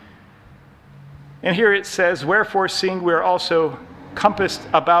 And here it says, wherefore, seeing we are also compassed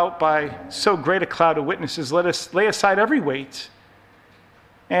about by so great a cloud of witnesses, let us lay aside every weight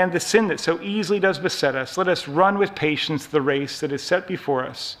and the sin that so easily does beset us. Let us run with patience the race that is set before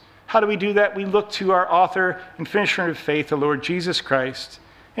us. How do we do that? We look to our author and finisher of faith, the Lord Jesus Christ.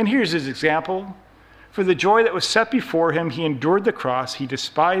 And here's his example. For the joy that was set before him, he endured the cross, he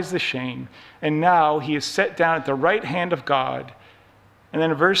despised the shame, and now he is set down at the right hand of God. And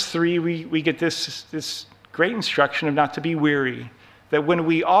then in verse 3, we get this great instruction of not to be weary, that when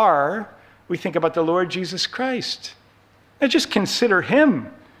we think about the Lord Jesus Christ. Now just consider him.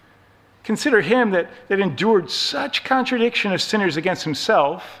 Consider him that endured such contradiction of sinners against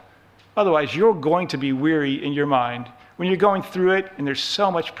himself. Otherwise, you're going to be weary in your mind. When you're going through it and there's so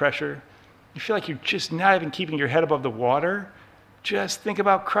much pressure, you feel like you're just not even keeping your head above the water. Just think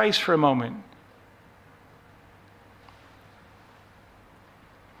about Christ for a moment.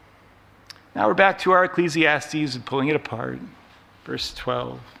 Now we're back to our Ecclesiastes and pulling it apart. Verse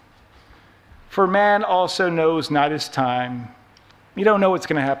 12. For man also knows not his time. You don't know what's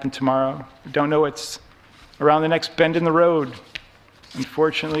going to happen tomorrow. You don't know what's around the next bend in the road.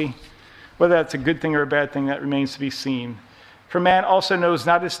 Unfortunately, whether that's a good thing or a bad thing, that remains to be seen. For man also knows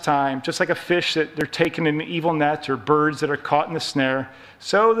not his time, just like a fish that they're taken in an evil net, or birds that are caught in the snare.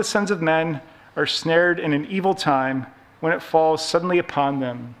 So the sons of men are snared in an evil time when it falls suddenly upon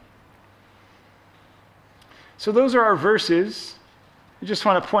them. So those are our verses. I just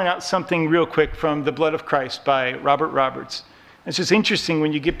want to point out something real quick from The Blood of Christ by Robert Roberts. It's just interesting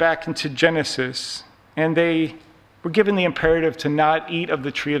when you get back into Genesis, and they were given the imperative to not eat of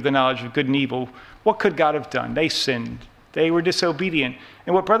the tree of the knowledge of good and evil. What could God have done? They sinned. They were disobedient.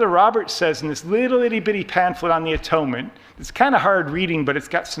 And what Brother Robert says in this little itty bitty pamphlet on the atonement, it's kind of hard reading, but it's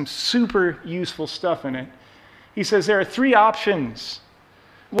got some super useful stuff in it. He says there are three options.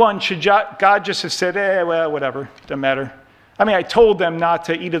 One, should God just have said, well, whatever, doesn't matter. I mean, I told them not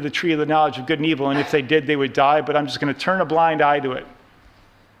to eat of the tree of the knowledge of good and evil, and if they did, they would die, but I'm just going to turn a blind eye to it.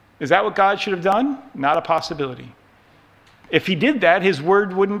 Is that what God should have done? Not a possibility. If he did that, his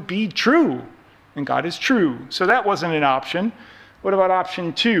word wouldn't be true, and God is true. So that wasn't an option. What about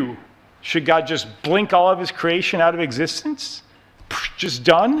option two? Should God just blink all of his creation out of existence? just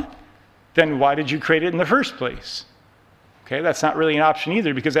done, then why did you create it in the first place? Okay, that's not really an option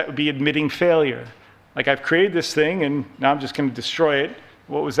either, because that would be admitting failure. Like, I've created this thing and now I'm just going to destroy it.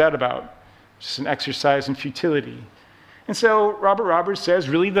 What was that about? Just an exercise in futility. And so Robert Roberts says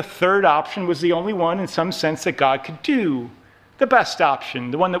really the third option was the only one in some sense that God could do. The best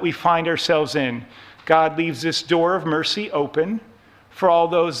option, the one that we find ourselves in. God leaves this door of mercy open for all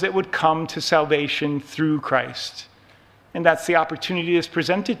those that would come to salvation through Christ. And that's the opportunity that's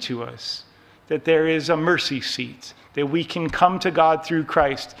presented to us, that there is a mercy seat, that we can come to God through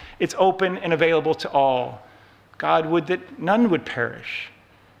Christ. It's open and available to all. God would that none would perish.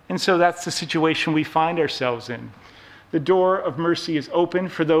 And so that's the situation we find ourselves in. The door of mercy is open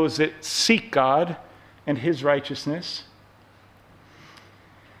for those that seek God and his righteousness.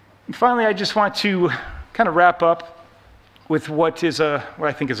 And finally, I just want to kind of wrap up with what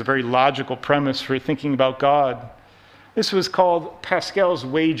I think is a very logical premise for thinking about God. This was called Pascal's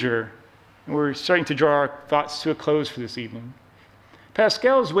wager. And we're starting to draw our thoughts to a close for this evening.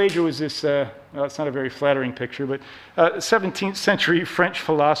 Pascal's wager was this, well, it's not a very flattering picture, but 17th century French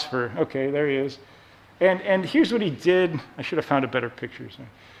philosopher. Okay, there he is. And here's what he did. I should have found a better picture.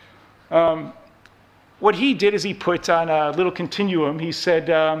 What he did is he put on a little continuum. He said,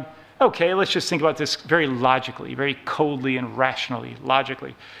 okay, let's just think about this very logically, very coldly and rationally, logically.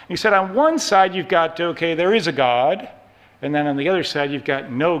 And he said, on one side, you've got, okay, there is a God. And then on the other side, you've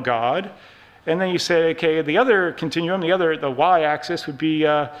got no God. And then you say, okay, the other continuum, the y-axis would be,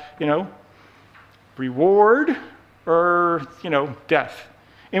 reward or, death.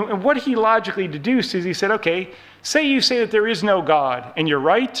 And what he logically deduced is he said, okay, say you say that there is no God, and you're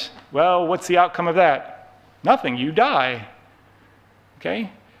right. Well, what's the outcome of that? Nothing. You die. Okay?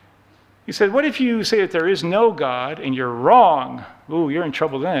 He said, what if you say that there is no God, and you're wrong? Ooh, you're in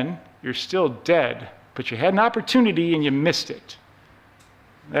trouble then. You're still dead. But you had an opportunity and you missed it.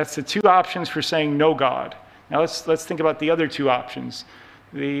 That's the two options for saying no God. Now let's think about the other two options.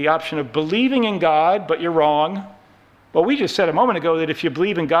 The option of believing in God, but you're wrong. Well, we just said a moment ago that if you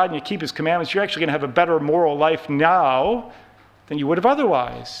believe in God and you keep his commandments, you're actually going to have a better moral life now than you would have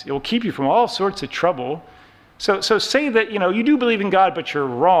otherwise. It will keep you from all sorts of trouble. So say that, you do believe in God, but you're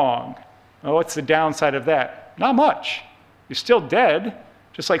wrong. Well, what's the downside of that? Not much. You're still dead,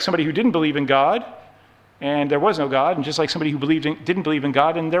 just like somebody who didn't believe in God. And there was no God, and just like somebody who didn't believe in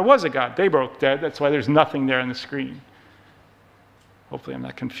God, and there was a God. They both dead. That's why there's nothing there on the screen. Hopefully I'm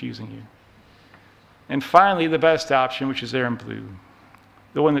not confusing you. And finally, the best option, which is there in blue,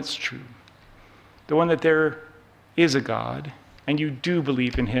 the one that's true, the one that there is a God, and you do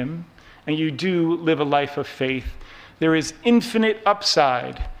believe in him, and you do live a life of faith. There is infinite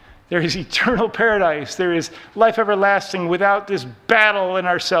upside. There is eternal paradise. There is life everlasting without this battle in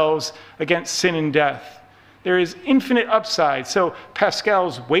ourselves against sin and death. There is infinite upside. So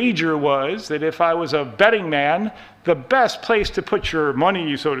Pascal's wager was that if I was a betting man, the best place to put your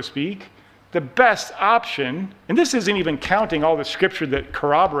money, so to speak, the best option, and this isn't even counting all the scripture that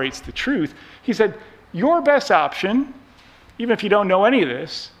corroborates the truth, he said, your best option, even if you don't know any of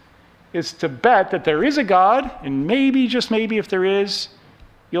this, is to bet that there is a God, and maybe, just maybe if there is,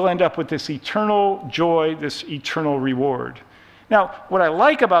 you'll end up with this eternal joy, this eternal reward. Now, what I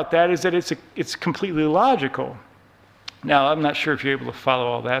like about that is that it's completely logical. Now, I'm not sure if you're able to follow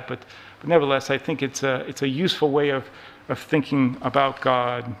all that, but nevertheless, I think it's a useful way of thinking about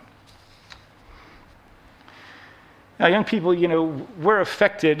God. Now, young people, we're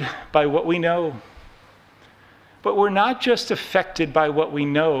affected by what we know. But we're not just affected by what we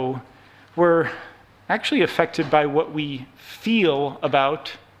know, we're actually affected by what we feel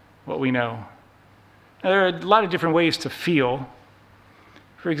about what we know. Now, there are a lot of different ways to feel.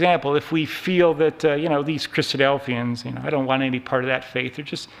 For example, if we feel that, these Christadelphians, I don't want any part of that faith.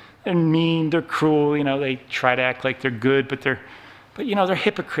 They're mean, they're cruel, they try to act like they're good, but they're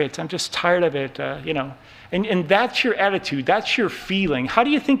hypocrites. I'm just tired of it, And that's your attitude, that's your feeling. How do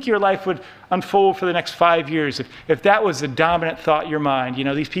you think your life would unfold for the next 5 years if that was the dominant thought in your mind?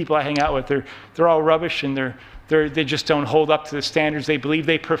 These people I hang out with, they're all rubbish, and they just don't hold up to the standards they believe.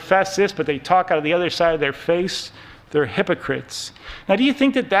 They profess this, but they talk out of the other side of their face. They're hypocrites. Now, do you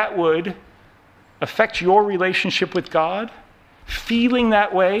think that would affect your relationship with God? Feeling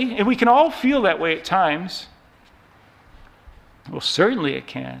that way? And we can all feel that way at times. Well, certainly it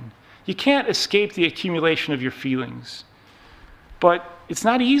can. You can't escape the accumulation of your feelings. But it's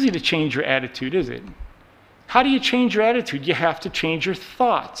not easy to change your attitude, is it? How do you change your attitude? You have to change your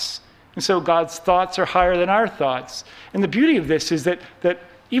thoughts. And so God's thoughts are higher than our thoughts. And the beauty of this is that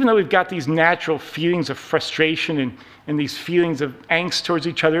even though we've got these natural feelings of frustration and these feelings of angst towards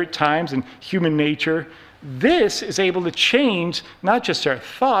each other at times and human nature, this is able to change not just our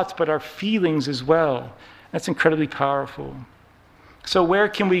thoughts, but our feelings as well. That's incredibly powerful. So where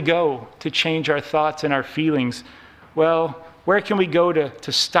can we go to change our thoughts and our feelings? Well, where can we go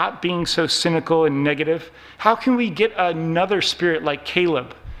to stop being so cynical and negative? How can we get another spirit like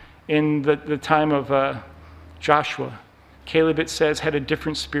Caleb in the time of Joshua? Caleb, it says, had a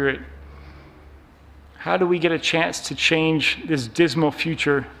different spirit. How do we get a chance to change this dismal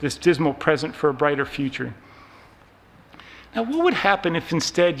future, this dismal present for a brighter future? Now, what would happen if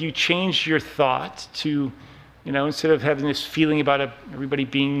instead you changed your thought to, instead of having this feeling about everybody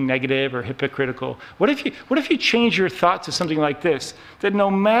being negative or hypocritical, what if you change your thought to something like this, that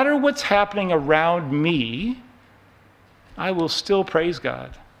no matter what's happening around me, I will still praise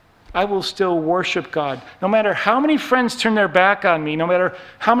God. I will still worship God. No matter how many friends turn their back on me, no matter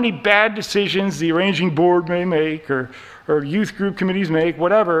how many bad decisions the arranging board may make or youth group committees make,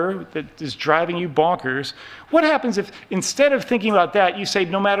 whatever that is driving you bonkers, what happens if instead of thinking about that, you say,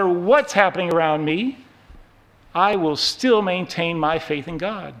 no matter what's happening around me, I will still maintain my faith in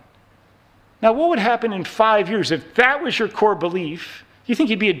God? Now, what would happen in 5 years if that was your core belief? Do you think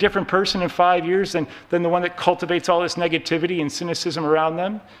you'd be a different person in 5 years than the one that cultivates all this negativity and cynicism around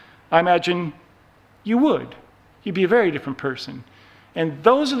them? I imagine you would. You'd be a very different person. And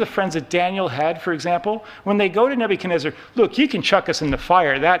those are the friends that Daniel had, for example. When they go to Nebuchadnezzar, look, you can chuck us in the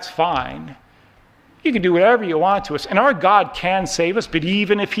fire, that's fine. You can do whatever you want to us. And our God can save us, but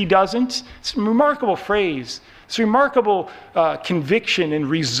even if he doesn't, it's a remarkable phrase. It's a remarkable conviction and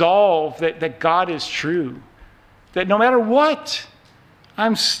resolve that God is true. That no matter what,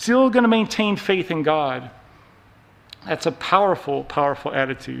 I'm still going to maintain faith in God. That's a powerful, powerful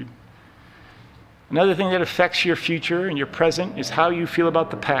attitude. Another thing that affects your future and your present is how you feel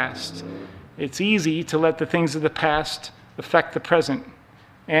about the past. It's easy to let the things of the past affect the present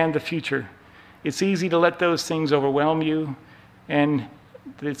and the future. It's easy to let those things overwhelm you, and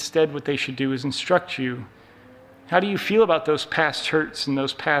instead what they should do is instruct you. How do you feel about those past hurts and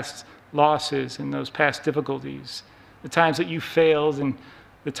those past losses and those past difficulties? The times that you failed and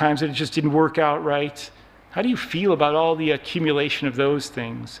the times that it just didn't work out right? How do you feel about all the accumulation of those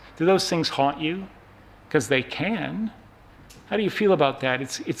things? Do those things haunt you? Because they can. How do you feel about that?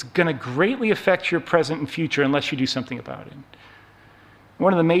 It's going to greatly affect your present and future unless you do something about it.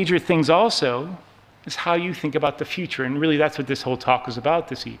 One of the major things also is how you think about the future. And really that's what this whole talk is about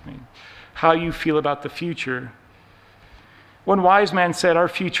this evening. How you feel about the future. One wise man said our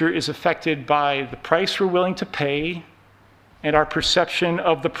future is affected by the price we're willing to pay and our perception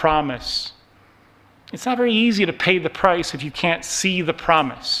of the promise. It's not very easy to pay the price if you can't see the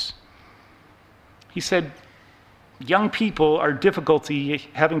promise. He said, young people are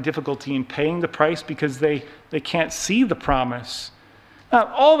having difficulty in paying the price because they can't see the promise. Now,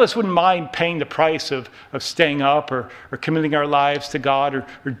 all of us wouldn't mind paying the price of staying up or committing our lives to God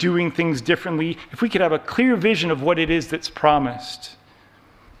or doing things differently if we could have a clear vision of what it is that's promised.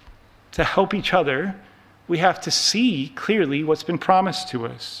 To help each other, we have to see clearly what's been promised to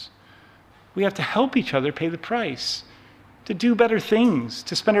us. We have to help each other pay the price, to do better things,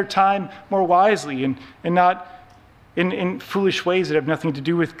 to spend our time more wisely and not in foolish ways that have nothing to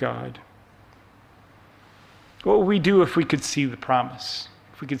do with God. What would we do if we could see the promise,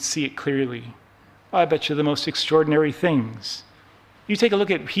 if we could see it clearly? Well, I bet you the most extraordinary things. You take a look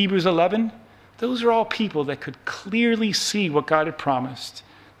at Hebrews 11, those are all people that could clearly see what God had promised.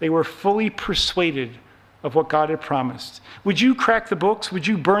 They were fully persuaded of what God had promised. Would you crack the books? Would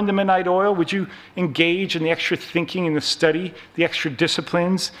you burn the midnight oil? Would you engage in the extra thinking and the study, the extra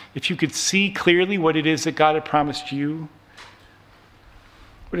disciplines, if you could see clearly what it is that God had promised you?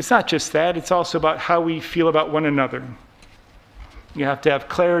 But it's not just that, it's also about how we feel about one another. You have to have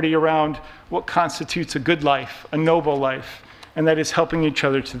clarity around what constitutes a good life, a noble life, and that is helping each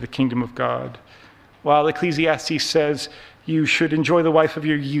other to the kingdom of God. While Ecclesiastes says, you should enjoy the wife of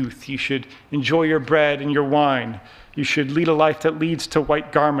your youth. You should enjoy your bread and your wine. You should lead a life that leads to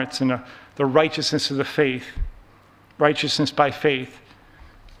white garments and the righteousness of the faith, righteousness by faith.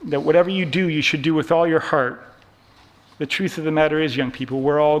 That whatever you do, you should do with all your heart. The truth of the matter is, young people,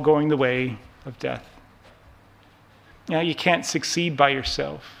 we're all going the way of death. Now, you can't succeed by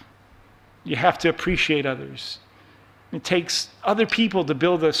yourself. You have to appreciate others. It takes other people to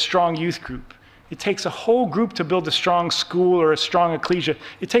build a strong youth group. It takes a whole group to build a strong school or a strong ecclesia.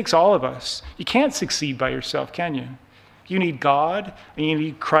 It takes all of us. You can't succeed by yourself, can you? You need God, and you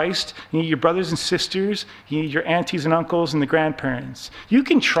need Christ, you need your brothers and sisters, you need your aunties and uncles and the grandparents. You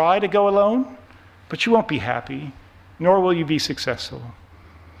can try to go alone, but you won't be happy, nor will you be successful.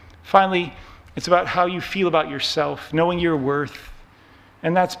 Finally, it's about how you feel about yourself, knowing your worth.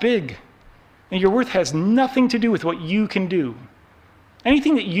 And that's big. And your worth has nothing to do with what you can do.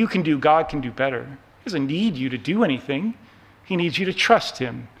 Anything that you can do, God can do better. He doesn't need you to do anything. He needs you to trust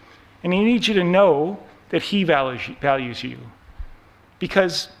him. And he needs you to know that he values you.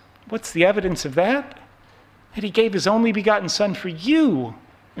 Because what's the evidence of that? That he gave his only begotten Son for you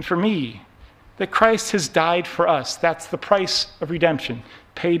and for me. That Christ has died for us. That's the price of redemption,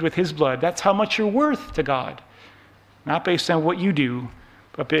 paid with his blood. That's how much you're worth to God. Not based on what you do,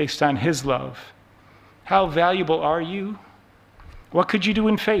 but based on his love. How valuable are you? What could you do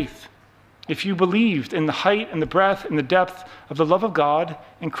in faith if you believed in the height and the breadth and the depth of the love of God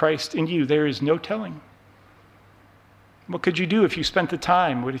and Christ in you? There is no telling. What could you do if you spent the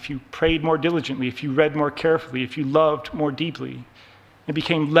time? What if you prayed more diligently, if you read more carefully, if you loved more deeply and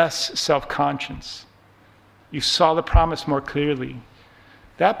became less self-conscious? You saw the promise more clearly.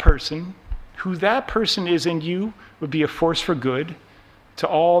 That person, who that person is in you, would be a force for good to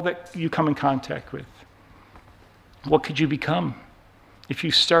all that you come in contact with. What could you become? If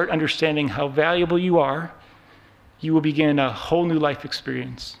you start understanding how valuable you are, you will begin a whole new life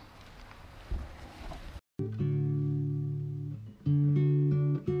experience.